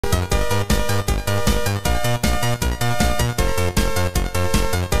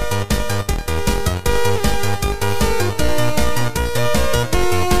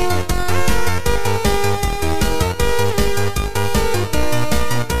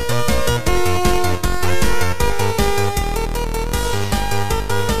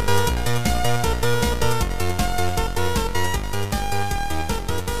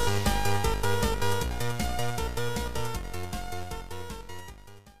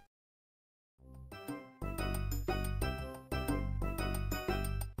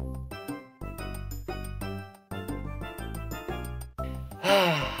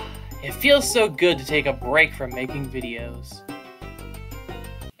It feels so good to take a break from making videos.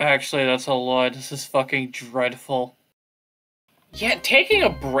 Actually, that's a lie. This is fucking dreadful. Yeah, taking a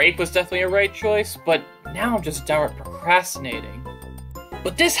break was definitely a right choice, but now I'm just downright procrastinating.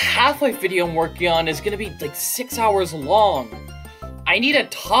 But this Half-Life video I'm working on is gonna be like 6 hours long. I need a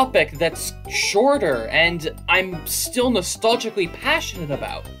topic that's shorter and I'm still nostalgically passionate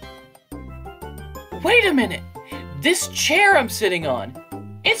about. Wait a minute! This chair I'm sitting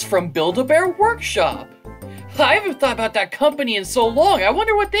on, it's from Build-A-Bear Workshop. I haven't thought about that company in so long. I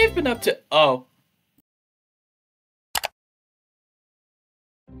wonder what they've been up to. Oh.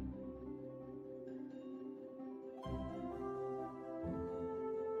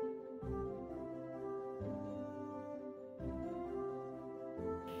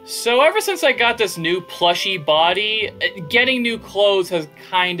 So ever since I got this new plushy body, getting new clothes has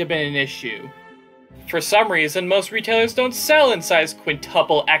kinda been an issue. For some reason, most retailers don't sell in size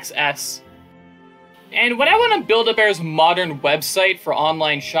quintuple XS. And when I went on Build-A-Bear's modern website for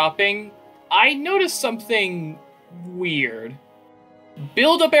online shopping, I noticed something weird.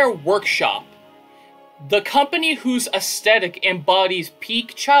 Build-A-Bear Workshop, the company whose aesthetic embodies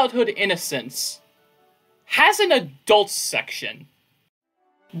peak childhood innocence, has an adults section.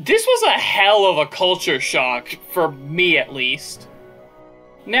 This was a hell of a culture shock, for me at least.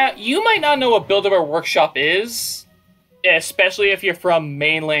 Now, you might not know what Build-A-Bear Workshop is, especially if you're from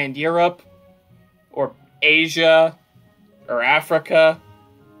mainland Europe, or Asia, or Africa,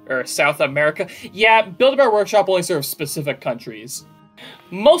 or South America. Yeah, Build-A-Bear Workshop only serves specific countries.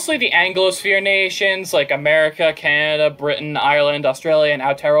 Mostly the Anglosphere nations, like America, Canada, Britain, Ireland, Australia, and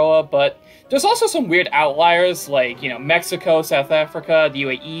Aotearoa, but there's also some weird outliers, like, Mexico, South Africa, the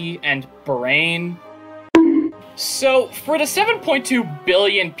UAE, and Bahrain. So, for the 7.2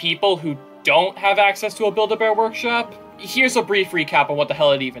 billion people who don't have access to a Build-A-Bear Workshop, here's a brief recap on what the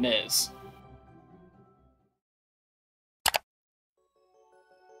hell it even is.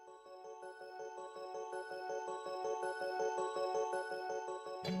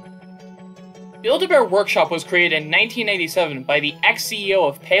 Build-A-Bear Workshop was created in 1997 by the ex-CEO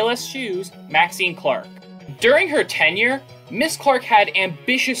of Payless Shoes, Maxine Clark. During her tenure, Miss Clark had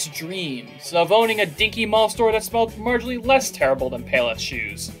ambitious dreams of owning a dinky mall store that smelled marginally less terrible than Payless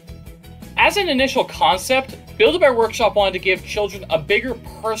Shoes. As an initial concept, Build-A-Bear Workshop wanted to give children a bigger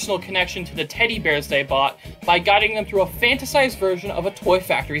personal connection to the teddy bears they bought by guiding them through a fantasized version of a toy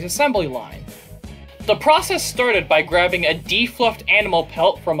factory's assembly line. The process started by grabbing a defluffed animal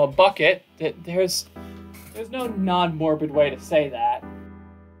pelt from a bucket. There's no non-morbid way to say that.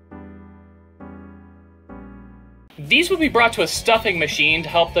 These would be brought to a stuffing machine to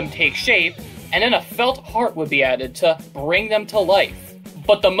help them take shape, and then a felt heart would be added to bring them to life.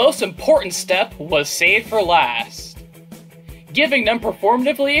 But the most important step was saved for last. Giving them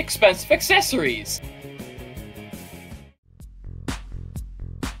performatively expensive accessories.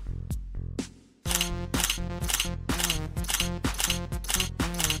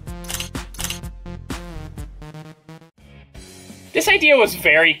 This idea was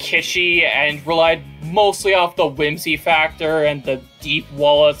very kitschy and relied mostly off the whimsy factor and the deep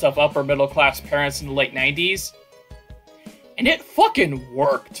wallets of upper middle class parents in the late 90s. And it fucking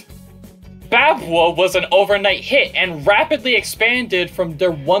worked. Babwa was an overnight hit and rapidly expanded from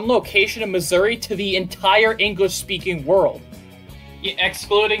their one location in Missouri to the entire English-speaking world.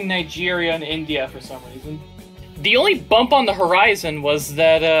 Excluding Nigeria and India for some reason. The only bump on the horizon was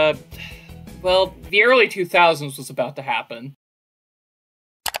that, well, the early 2000s was about to happen.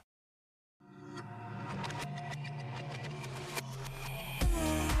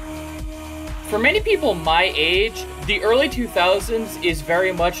 For many people my age, the early 2000s is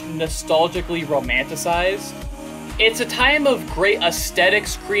very much nostalgically romanticized. It's a time of great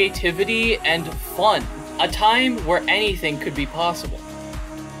aesthetics, creativity, and fun. A time where anything could be possible.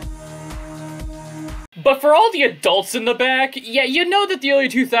 But for all the adults in the back, yeah, you know that the early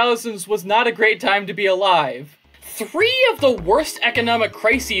 2000s was not a great time to be alive. 3 of the worst economic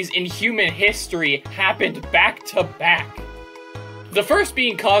crises in human history happened back to back. The first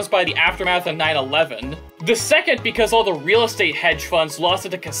being caused by the aftermath of 9/11, the second because all the real estate hedge funds lost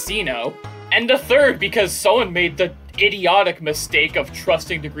at the casino, and the third because someone made the idiotic mistake of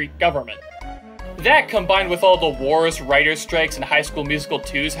trusting the Greek government. That, combined with all the wars, writers' strikes, and High School Musical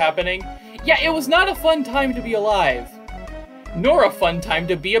 2s happening, yeah, it was not a fun time to be alive. Nor a fun time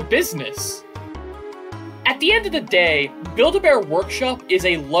to be a business. At the end of the day, Build-A-Bear Workshop is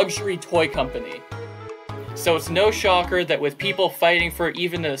a luxury toy company. So it's no shocker that with people fighting for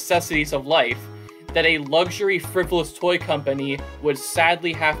even the necessities of life, that a luxury, frivolous toy company would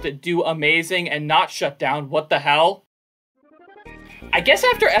sadly have to do amazing and not shut down. What the hell? I guess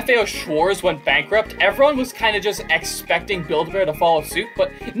after FAO Schwarz went bankrupt, everyone was kind of just expecting Build-A-Bear to follow suit,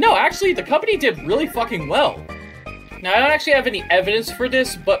 but no, actually, the company did really fucking well. Now, I don't actually have any evidence for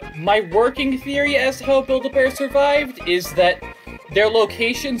this, but my working theory as to how Build-A-Bear survived is that their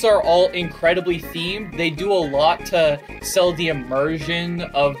locations are all incredibly themed. They do a lot to sell the immersion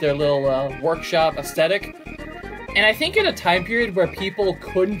of their little workshop aesthetic. And I think in a time period where people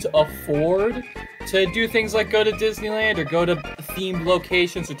couldn't afford to do things like go to Disneyland or go to themed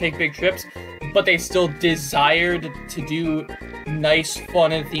locations or take big trips, but they still desired to do nice,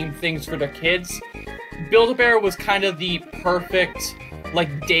 fun, and themed things for their kids, Build-A-Bear was kind of the perfect,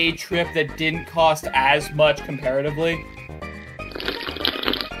 like, day trip that didn't cost as much comparatively.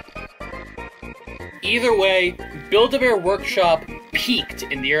 Either way, Build-A-Bear Workshop peaked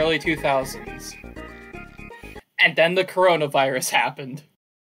in the early 2000s. And then the coronavirus happened.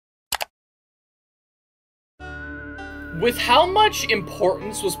 With how much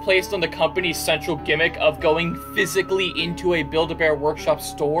importance was placed on the company's central gimmick of going physically into a Build-A-Bear Workshop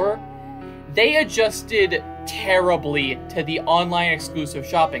store, they adjusted terribly to the online exclusive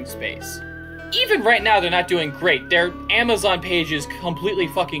shopping space. Even right now, they're not doing great. Their Amazon page is completely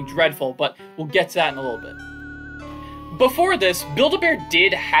fucking dreadful, but we'll get to that in a little bit. Before this, Build-A-Bear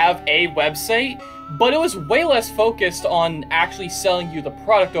did have a website, but it was way less focused on actually selling you the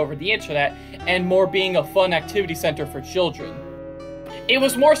product over the internet and more being a fun activity center for children. It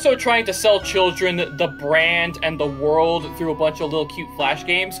was more so trying to sell children the brand and the world through a bunch of little cute flash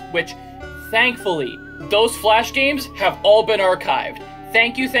games, which, thankfully, those flash games have all been archived.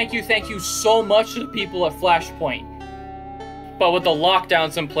 Thank you so much to the people at Flashpoint. But with the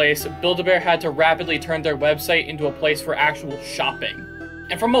lockdowns in place, Build-A-Bear had to rapidly turn their website into a place for actual shopping.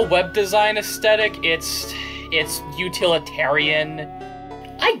 And from a web design aesthetic, it's utilitarian.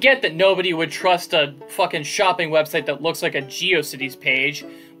 I get that nobody would trust a fucking shopping website that looks like a GeoCities page,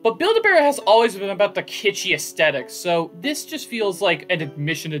 but Build-A-Bear has always been about the kitschy aesthetic, so this just feels like an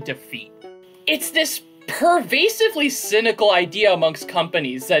admission of defeat. It's this pervasively cynical idea amongst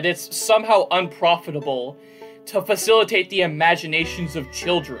companies that it's somehow unprofitable to facilitate the imaginations of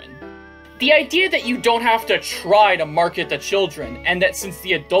children. The idea that you don't have to try to market to children, and that since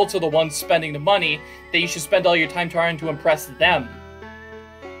the adults are the ones spending the money, that you should spend all your time trying to impress them.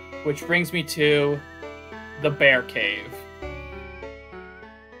 Which brings me to the Bear Cave.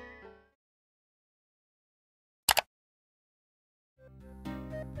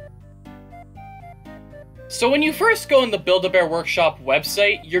 So when you first go on the Build-A-Bear Workshop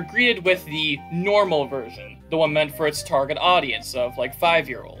website, you're greeted with the normal version, the one meant for its target audience of like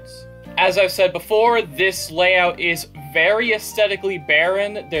 5-year-olds. As I've said before, this layout is very aesthetically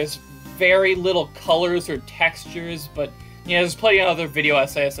barren. There's very little colors or textures, but you know, there's plenty of other video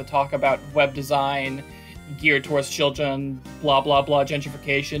essays that talk about web design geared towards children, blah blah blah,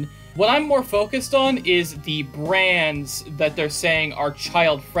 gentrification. What I'm more focused on is the brands that they're saying are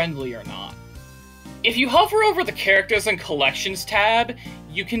child-friendly or not. If you hover over the Characters and Collections tab,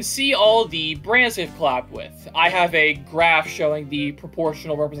 you can see all the brands they've collabed with. I have a graph showing the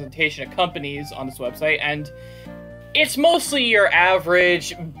proportional representation of companies on this website, and it's mostly your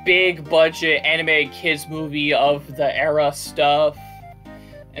average big-budget animated kids movie of the era stuff.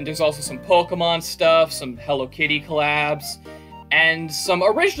 And there's also some Pokemon stuff, some Hello Kitty collabs, and some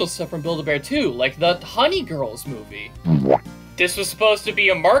original stuff from Build-A-Bear too, like the Honey Girls movie. This was supposed to be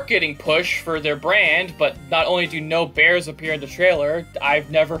a marketing push for their brand, but not only do no bears appear in the trailer,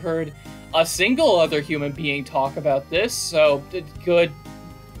 I've never heard a single other human being talk about this, so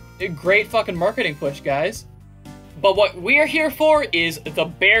great fucking marketing push, guys. But what we're here for is the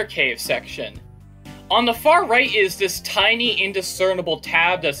Bear Cave section. On the far right is this tiny, indiscernible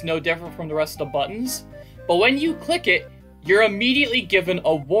tab that's no different from the rest of the buttons, but when you click it, you're immediately given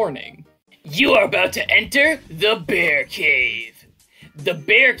a warning. You are about to enter the Bear Cave. The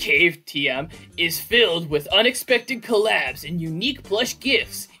Bear Cave, TM, is filled with unexpected collabs and unique plush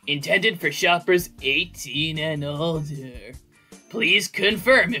gifts intended for shoppers 18 and older. Please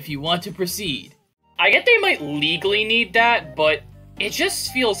confirm if you want to proceed. I get they might legally need that, but it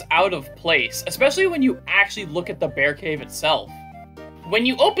just feels out of place, especially when you actually look at the Bear Cave itself. When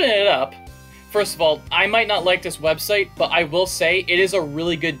you open it up, first of all, I might not like this website, but I will say it is a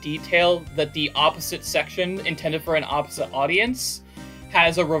really good detail that the opposite section, intended for an opposite audience,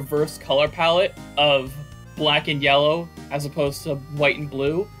 has a reverse color palette of black and yellow as opposed to white and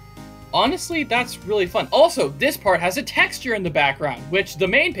blue. Honestly, that's really fun. Also, this part has a texture in the background, which the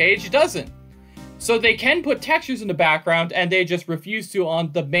main page doesn't. So they can put textures in the background, and they just refuse to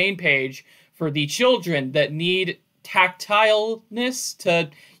on the main page for the children that need tactileness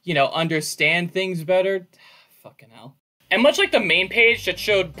to, you know, understand things better. Fucking hell. And much like the main page that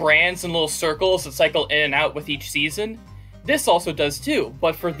showed brands and little circles that cycle in and out with each season, this also does too,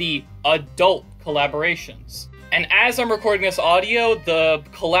 but for the adult collaborations. And as I'm recording this audio, the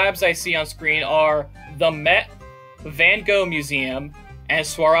collabs I see on screen are the Met, Van Gogh Museum, and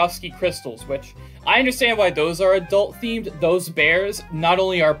Swarovski Crystals, which I understand why those are adult themed. Those bears not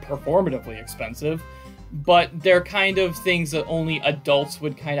only are performatively expensive, but they're kind of things that only adults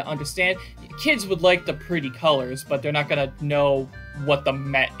would kind of understand. Kids would like the pretty colors, but they're not gonna know what the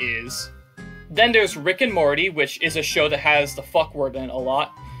Met is. Then there's Rick and Morty, which is a show that has the fuck word in it a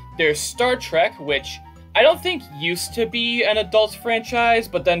lot. There's Star Trek, which I don't think used to be an adult franchise,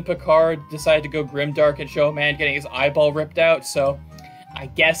 but then Picard decided to go grimdark and show a man getting his eyeball ripped out, so I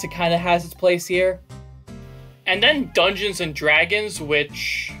guess it kind of has its place here. And then Dungeons and Dragons,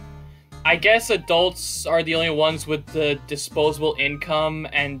 which I guess adults are the only ones with the disposable income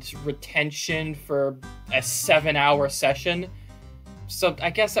and retention for a 7-hour session. So I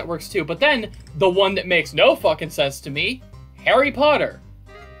guess that works too. But then, the one that makes no fucking sense to me, Harry Potter.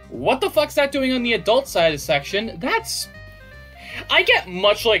 What the fuck's that doing on the adult side of the section? I get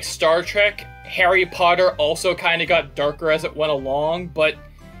much like Star Trek, Harry Potter also kind of got darker as it went along, but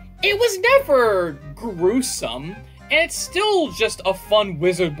it was never gruesome. And it's still just a fun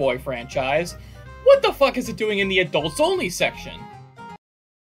Wizard Boy franchise. What the fuck is it doing in the adults only section?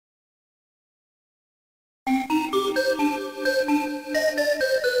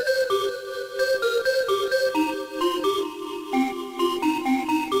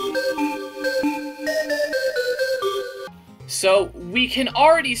 So we can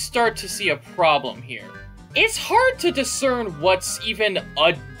already start to see a problem here. It's hard to discern what's even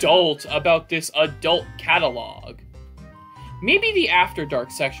adult about this adult catalog. Maybe the After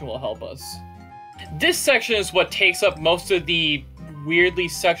Dark section will help us. This section is what takes up most of the weirdly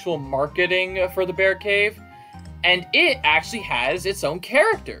sexual marketing for the Bear Cave, and it actually has its own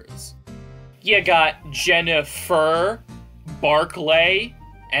characters. You got Jennifer, Barclay,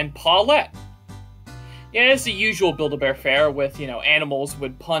 and Paulette. Yeah, it's the usual Build-A-Bear fare with, animals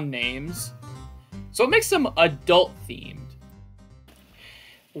with pun names. So it makes them adult-themed.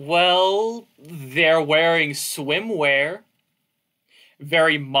 Well, they're wearing swimwear.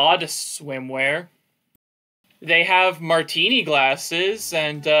 Very modest swimwear. They have martini glasses,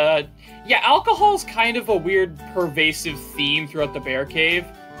 and, yeah, alcohol's kind of a weird, pervasive theme throughout the Bear Cave.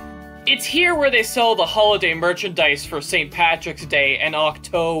 It's here where they sell the holiday merchandise for St. Patrick's Day and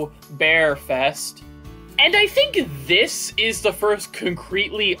Octo Bear Fest. And I think this is the first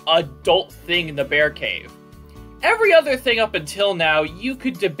concretely adult thing in the Bear Cave. Every other thing up until now, you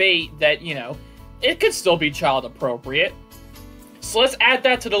could debate that, it could still be child appropriate. So let's add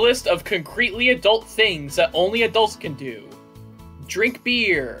that to the list of concretely adult things that only adults can do. Drink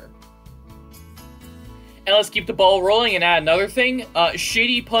beer. And let's keep the ball rolling and add another thing,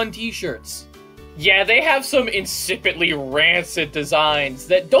 shitty pun t-shirts. Yeah, they have some insipidly rancid designs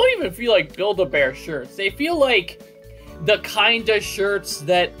that don't even feel like Build-A-Bear shirts. They feel like the kind of shirts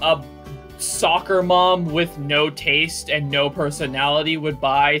that a soccer mom with no taste and no personality would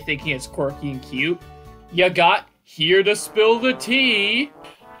buy thinking it's quirky and cute. You got here to spill the tea.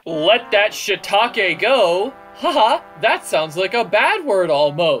 Let that shiitake go. Haha, that sounds like a bad word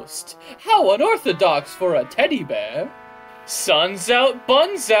almost. How unorthodox for a teddy bear. Sun's out,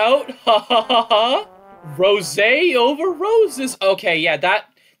 buns out. Ha ha ha ha. Rosé over roses. Okay, yeah, that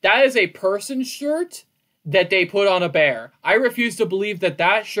is a person shirt that they put on a bear. I refuse to believe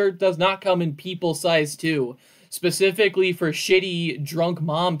that shirt does not come in people size too, specifically for shitty drunk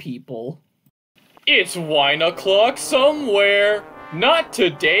mom people. It's wine o'clock somewhere. Not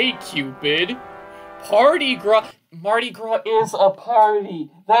today, Cupid. Mardi Gras is a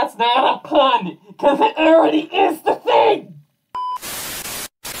party. That's not a pun, because it already is the thing!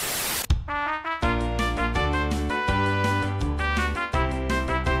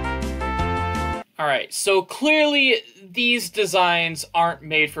 Alright, so clearly these designs aren't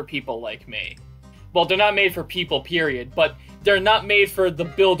made for people like me. Well, they're not made for people, period, but they're not made for the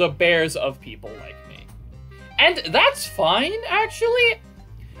Build-A-Bears of people like me. And that's fine, actually.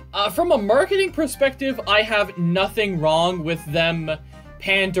 From a marketing perspective, I have nothing wrong with them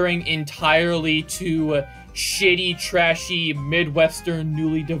pandering entirely to shitty, trashy, Midwestern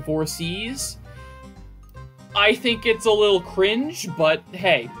newly divorcees. I think it's a little cringe, but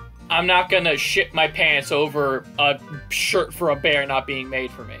hey, I'm not gonna shit my pants over a shirt for a bear not being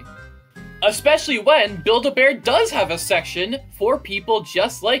made for me. Especially when Build-A-Bear does have a section for people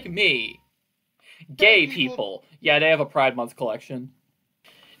just like me. Gay people. Yeah, they have a Pride Month collection.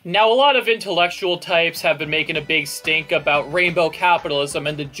 Now, a lot of intellectual types have been making a big stink about rainbow capitalism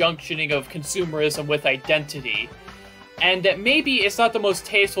and the junctioning of consumerism with identity. and that maybe it's not the most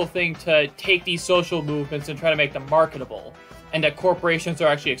tasteful thing to take these social movements and try to make them marketable, and that corporations are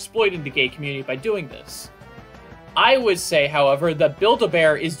actually exploiting the gay community by doing this. I would say, however, that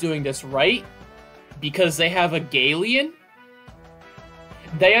Build-A-Bear is doing this right because they have a Gaylian.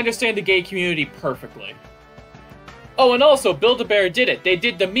 They understand the gay community perfectly. Oh, and also, Build-A-Bear did it. They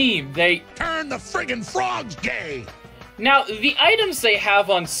did the meme. They turn the friggin' frogs gay! Now, the items they have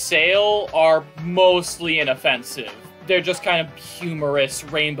on sale are mostly inoffensive. They're just kind of humorous,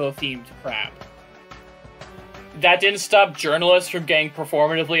 rainbow-themed crap. That didn't stop journalists from getting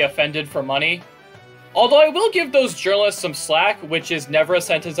performatively offended for money. Although I will give those journalists some slack, which is never a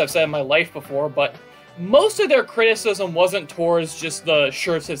sentence I've said in my life before, but most of their criticism wasn't towards just the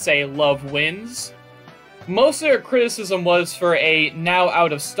shirts that say "Love Wins." Most of their criticism was for a now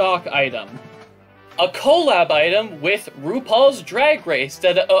out-of-stock item. A collab item with RuPaul's Drag Race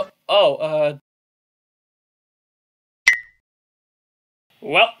that,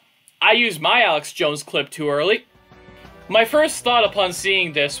 Well, I used my Alex Jones clip too early. My first thought upon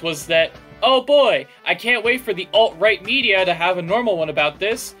seeing this was that, oh boy, I can't wait for the alt-right media to have a normal one about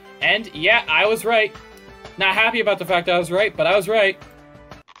this, and yeah, I was right. Not happy about the fact I was right, but I was right.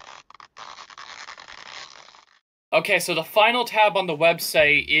 Okay, so the final tab on the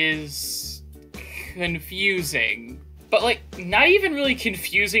website is confusing. But, like, not even really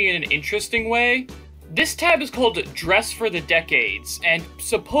confusing in an interesting way. This tab is called Dress for the Decades, and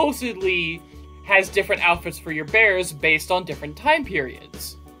supposedly has different outfits for your bears based on different time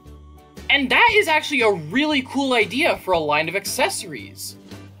periods. And that is actually a really cool idea for a line of accessories.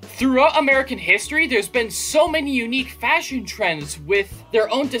 Throughout American history, there's been so many unique fashion trends with their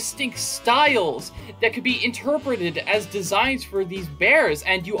own distinct styles that could be interpreted as designs for these bears,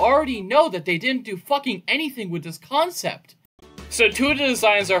 and you already know that they didn't do fucking anything with this concept. So 2 of the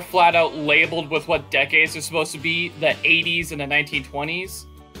designs are flat out labeled with what decades they're supposed to be, the 80s and the 1920s.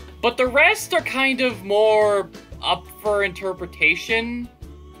 But the rest are kind of more up for interpretation.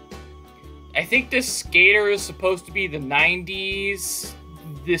 I think this skater is supposed to be the 90s.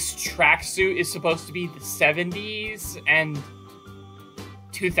 This tracksuit is supposed to be the 70s and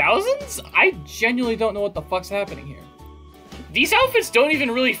 2000s? I genuinely don't know what the fuck's happening here. These outfits don't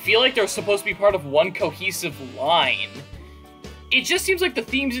even really feel like they're supposed to be part of one cohesive line. It just seems like the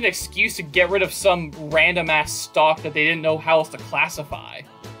theme's an excuse to get rid of some random-ass stock that they didn't know how else to classify.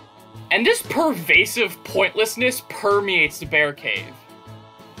 And this pervasive pointlessness permeates the bear cave.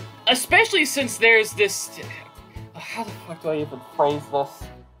 Especially since there's this... How the fuck do I even phrase this?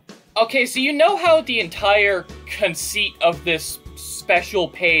 Okay, so you know how the entire conceit of this special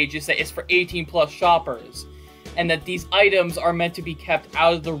page is that it's for 18+ shoppers, and that these items are meant to be kept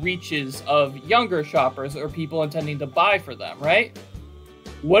out of the reaches of younger shoppers or people intending to buy for them, right?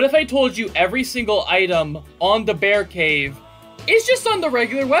 What if I told you every single item on the Bear Cave is just on the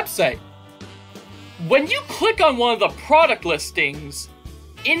regular website? When you click on one of the product listings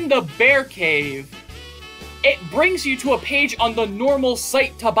in the Bear Cave, it brings you to a page on the normal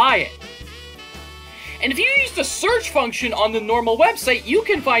site to buy it. And if you use the search function on the normal website, you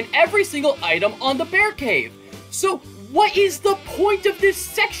can find every single item on the Bear Cave. So what is the point of this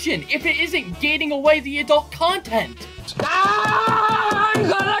section if it isn't gating away the adult content? I'm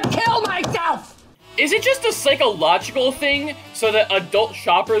gonna kill myself! Is it just a psychological thing so that adult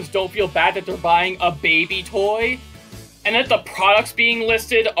shoppers don't feel bad that they're buying a baby toy? And that the products being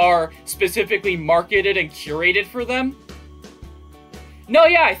listed are specifically marketed and curated for them? No,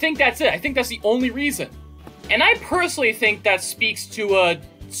 yeah, I think that's it. I think that's the only reason. And I personally think that speaks to a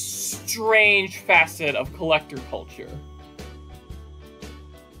strange facet of collector culture.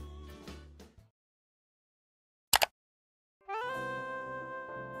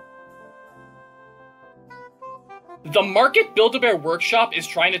 The market Build-A-Bear Workshop is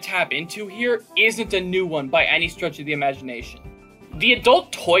trying to tap into here isn't a new one by any stretch of the imagination. The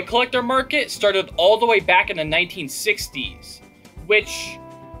adult toy collector market started all the way back in the 1960s, which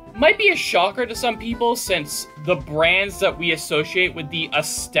might be a shocker to some people since the brands that we associate with the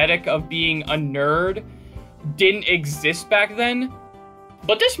aesthetic of being a nerd didn't exist back then.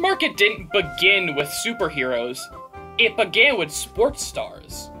 But this market didn't begin with superheroes, it began with sports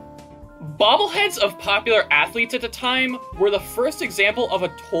stars. Bobbleheads of popular athletes at the time were the first example of a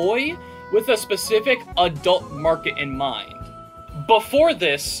toy with a specific adult market in mind. Before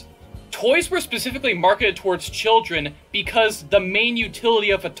this, toys were specifically marketed towards children because the main utility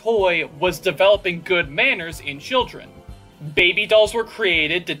of a toy was developing good manners in children. Baby dolls were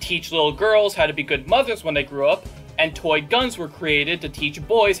created to teach little girls how to be good mothers when they grew up, and toy guns were created to teach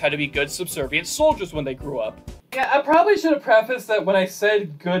boys how to be good subservient soldiers when they grew up. Yeah, I probably should have prefaced that when I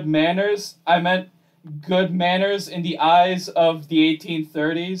said good manners, I meant good manners in the eyes of the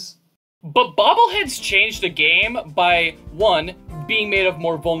 1830s. But bobbleheads changed the game by, 1, being made of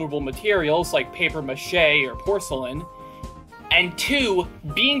more vulnerable materials like paper mache or porcelain, and 2,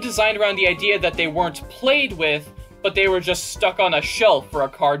 being designed around the idea that they weren't played with, but they were just stuck on a shelf for a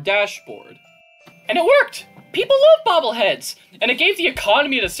car dashboard. And it worked! People love bobbleheads! And it gave the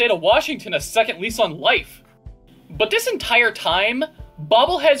economy of the state of Washington a second lease on life. But this entire time,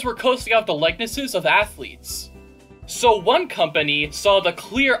 bobbleheads were coasting off the likenesses of athletes. So one company saw the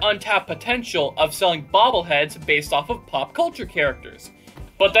clear untapped potential of selling bobbleheads based off of pop culture characters.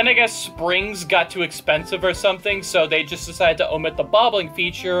 But then I guess springs got too expensive or something, so they just decided to omit the bobbling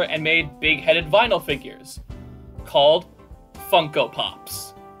feature and made big-headed vinyl figures, called Funko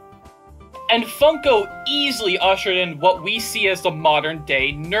Pops. And Funko easily ushered in what we see as the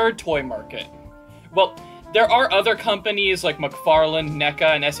modern-day nerd toy market. Well, there are other companies like McFarlane,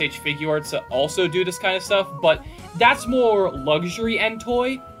 NECA, and SH Figuarts that also do this kind of stuff, but that's more luxury end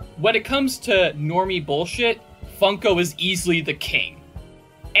toy. When it comes to normie bullshit, Funko is easily the king.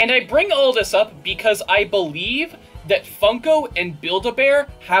 And I bring all this up because I believe that Funko and Build-A-Bear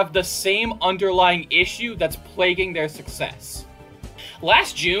have the same underlying issue that's plaguing their success.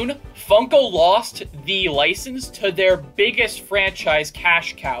 Last June, Funko lost the license to their biggest franchise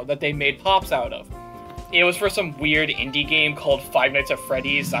cash cow that they made Pops out of. It was for some weird indie game called Five Nights at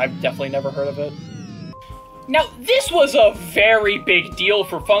Freddy's. I've definitely never heard of it. Now, this was a very big deal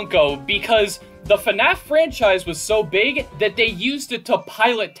for Funko because the FNAF franchise was so big that they used it to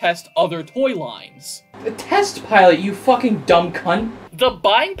pilot test other toy lines. A test pilot, you fucking dumb cunt. The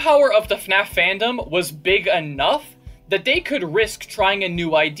buying power of the FNAF fandom was big enough that they could risk trying a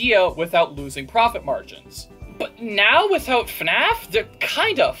new idea without losing profit margins. But now, without FNAF, they're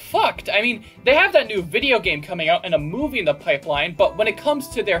kinda fucked. I mean, they have that new video game coming out and a movie in the pipeline, but when it comes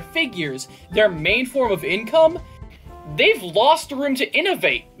to their figures, their main form of income, they've lost the room to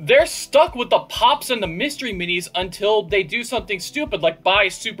innovate. They're stuck with the Pops and the Mystery Minis until they do something stupid like buy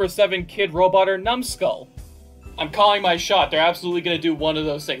Super 7 Kid Robot or Numbskull. I'm calling my shot. They're absolutely gonna do one of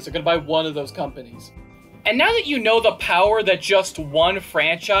those things. They're gonna buy one of those companies. And now that you know the power that just one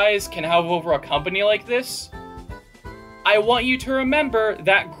franchise can have over a company like this, I want you to remember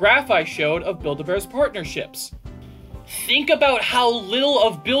that graph I showed of Build-A-Bear's partnerships. Think about how little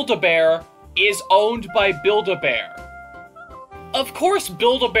of Build-A-Bear is owned by Build-A-Bear. Of course,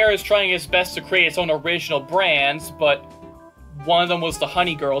 Build-A-Bear is trying its best to create its own original brands, but one of them was the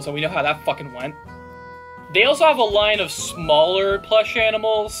Honey Girls, and we know how that fucking went. They also have a line of smaller plush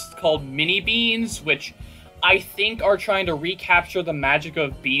animals called Mini Beans, which I think are trying to recapture the magic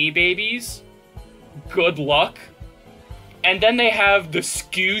of Beanie Babies. Good luck. And then they have the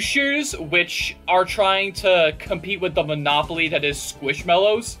Skooshers, which are trying to compete with the monopoly that is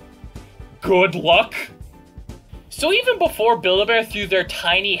Squishmallows. Good luck. So even before Build-A-Bear threw their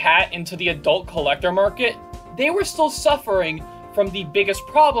tiny hat into the adult collector market, they were still suffering from the biggest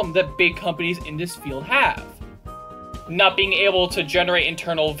problem that big companies in this field have. Not being able to generate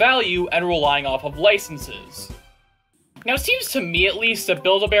internal value and relying off of licenses. Now it seems to me at least that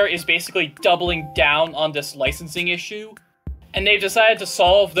Build-A-Bear is basically doubling down on this licensing issue, and they've decided to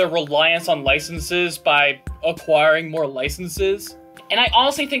solve their reliance on licenses by acquiring more licenses. And I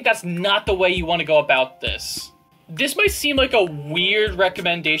honestly think that's not the way you want to go about this. This might seem like a weird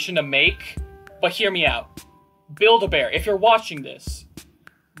recommendation to make, but hear me out. Build-A-Bear, if you're watching this,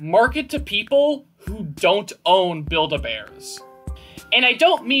 market to people who don't own Build-A-Bears. And I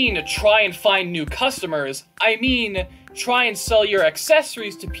don't mean try and find new customers, I mean try and sell your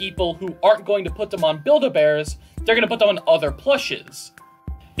accessories to people who aren't going to put them on Build-A-Bears, they're going to put them on other plushes.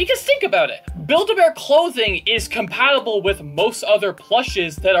 Because think about it, Build-A-Bear clothing is compatible with most other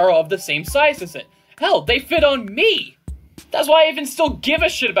plushes that are of the same size as it. Hell, they fit on me! That's why I even still give a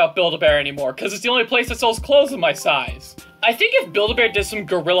shit about Build-A-Bear anymore, because it's the only place that sells clothes in my size. I think if Build-A-Bear did some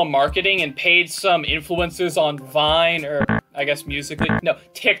guerrilla marketing and paid some influencers on Vine, or I guess Musical.ly, no,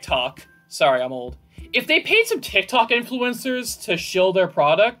 TikTok, sorry, I'm old. If they paid some TikTok influencers to shill their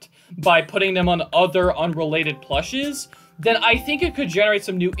product by putting them on other unrelated plushes, then I think it could generate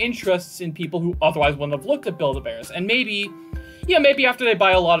some new interests in people who otherwise wouldn't have looked at Build-A-Bears, and maybe after they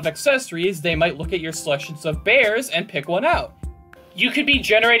buy a lot of accessories, they might look at your selections of bears and pick one out. You could be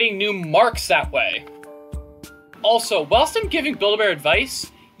generating new marks that way. Also, whilst I'm giving Build-A-Bear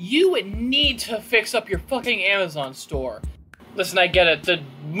advice, you need to fix up your fucking Amazon store. Listen, I get it, the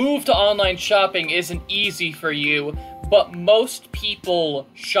move to online shopping isn't easy for you, but most people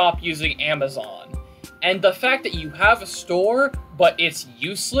shop using Amazon. And the fact that you have a store, but it's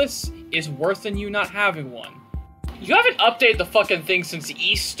useless, is worse than you not having one. You haven't updated the fucking thing since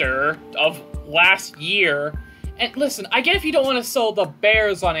Easter of last year. And listen, I get if you don't want to sell the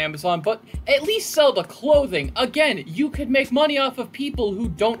bears on Amazon, but at least sell the clothing. Again, you could make money off of people who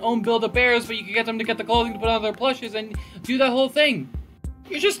don't own Build-A-Bears, but you could get them to get the clothing to put on their plushes and do that whole thing.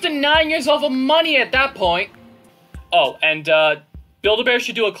 You're just denying yourself of money at that point. Oh, and Build-A-Bear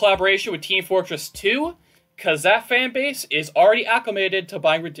should do a collaboration with Team Fortress 2, because that fan base is already acclimated to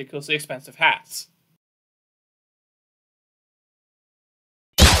buying ridiculously expensive hats.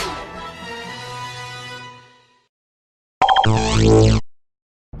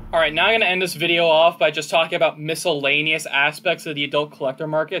 Alright, now I'm going to end this video off by just talking about miscellaneous aspects of the adult collector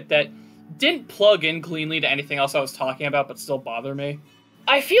market that didn't plug in cleanly to anything else I was talking about but still bother me.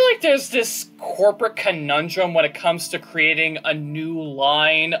 I feel like there's this corporate conundrum when it comes to creating a new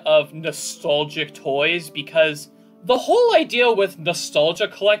line of nostalgic toys, because the whole idea with nostalgia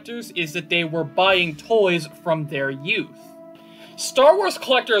collectors is that they were buying toys from their youth. Star Wars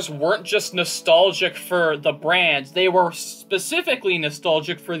collectors weren't just nostalgic for the brands, they were specifically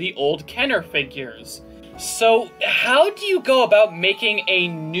nostalgic for the old Kenner figures. So how do you go about making a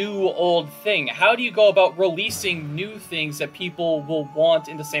new old thing? How do you go about releasing new things that people will want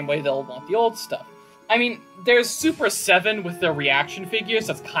in the same way they'll want the old stuff? I mean, there's Super 7 with their reaction figures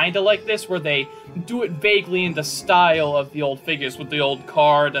that's kind of like this, where they do it vaguely in the style of the old figures with the old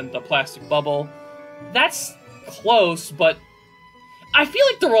card and the plastic bubble. That's close, but I feel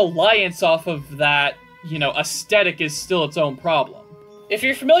like the reliance off of that, aesthetic is still its own problem. If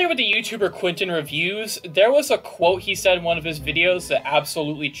you're familiar with the YouTuber Quentin Reviews, there was a quote he said in one of his videos that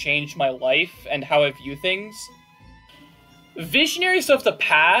absolutely changed my life and how I view things. Visionaries of the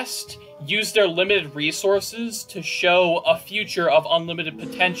past used their limited resources to show a future of unlimited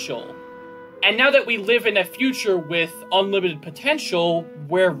potential. And now that we live in a future with unlimited potential,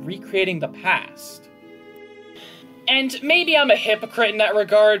 we're recreating the past. And maybe I'm a hypocrite in that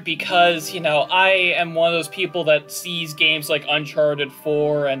regard because, I am one of those people that sees games like Uncharted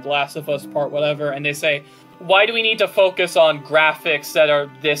 4 and Last of Us Part whatever, and they say, why do we need to focus on graphics that are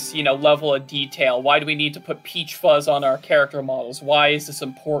this, level of detail? Why do we need to put peach fuzz on our character models? Why is this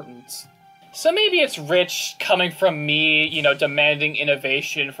important? So maybe it's rich coming from me, demanding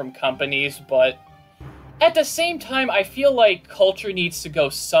innovation from companies, but at the same time, I feel like culture needs to go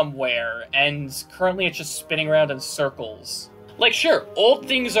somewhere, and currently it's just spinning around in circles. Like, sure, old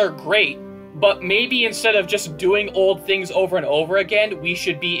things are great, but maybe instead of just doing old things over and over again, we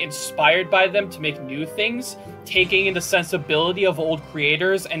should be inspired by them to make new things, taking in the sensibility of old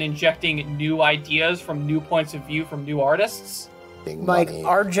creators and injecting new ideas from new points of view from new artists. Mike,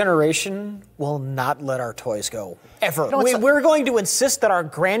 our generation will not let our toys go. Ever. We're going to insist that our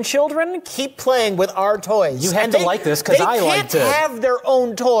grandchildren keep playing with our toys. You had to like this because I liked it. They can't have their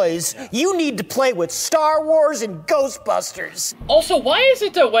own toys. You need to play with Star Wars and Ghostbusters. Also, why is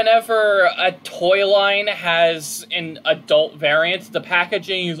it that whenever a toy line has an adult variant, the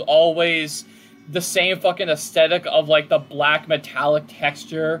packaging is always the same fucking aesthetic of, like, the black metallic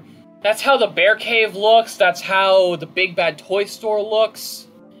texture? That's how the Bear Cave looks, that's how the Big Bad Toy Store looks.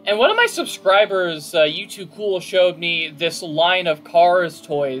 And one of my subscribers, U2Cool, showed me this line of Cars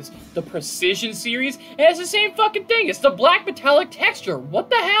toys, the Precision series, and it's the same fucking thing. It's the black metallic texture.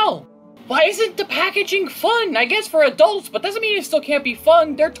 What the hell? Why isn't the packaging fun? I guess for adults, but doesn't mean it still can't be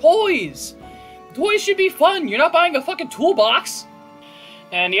fun. They're toys. Toys should be fun. You're not buying a fucking toolbox.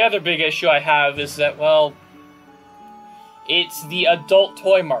 And the other big issue I have is that, well, it's the adult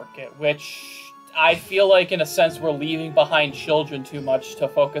toy market, which I feel like, in a sense, we're leaving behind children too much to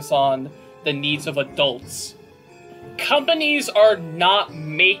focus on the needs of adults. Companies are not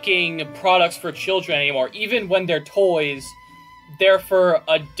making products for children anymore. Even when they're toys, they're for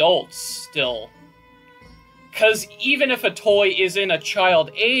adults still. Because even if a toy is in a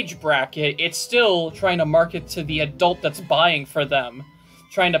child age bracket, it's still trying to market to the adult that's buying for them,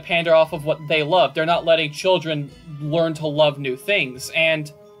 trying to pander off of what they love. They're not letting children learn to love new things,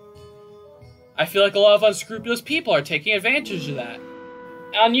 and I feel like a lot of unscrupulous people are taking advantage of that.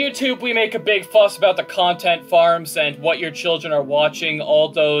 On YouTube, we make a big fuss about the content farms and what your children are watching, all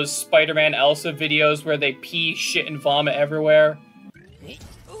those Spider-Man Elsa videos where they pee, shit, and vomit everywhere.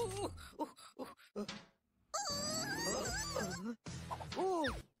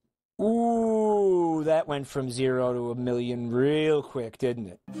 Ooh, that went from 0 to 1,000,000 real quick, didn't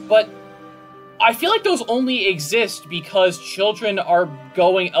it? But I feel like those only exist because children are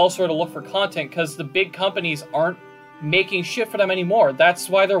going elsewhere to look for content because the big companies aren't making shit for them anymore. That's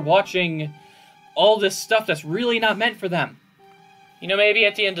why they're watching all this stuff that's really not meant for them. Maybe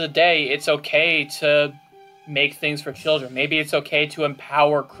at the end of the day, it's okay to make things for children. Maybe it's okay to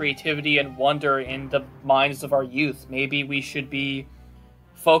empower creativity and wonder in the minds of our youth. Maybe we should be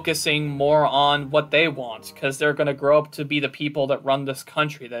focusing more on what they want, because they're going to grow up to be the people that run this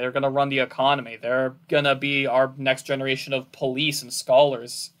country. They're going to run the economy. They're going to be our next generation of police and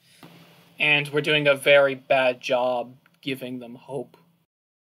scholars. And we're doing a very bad job giving them hope.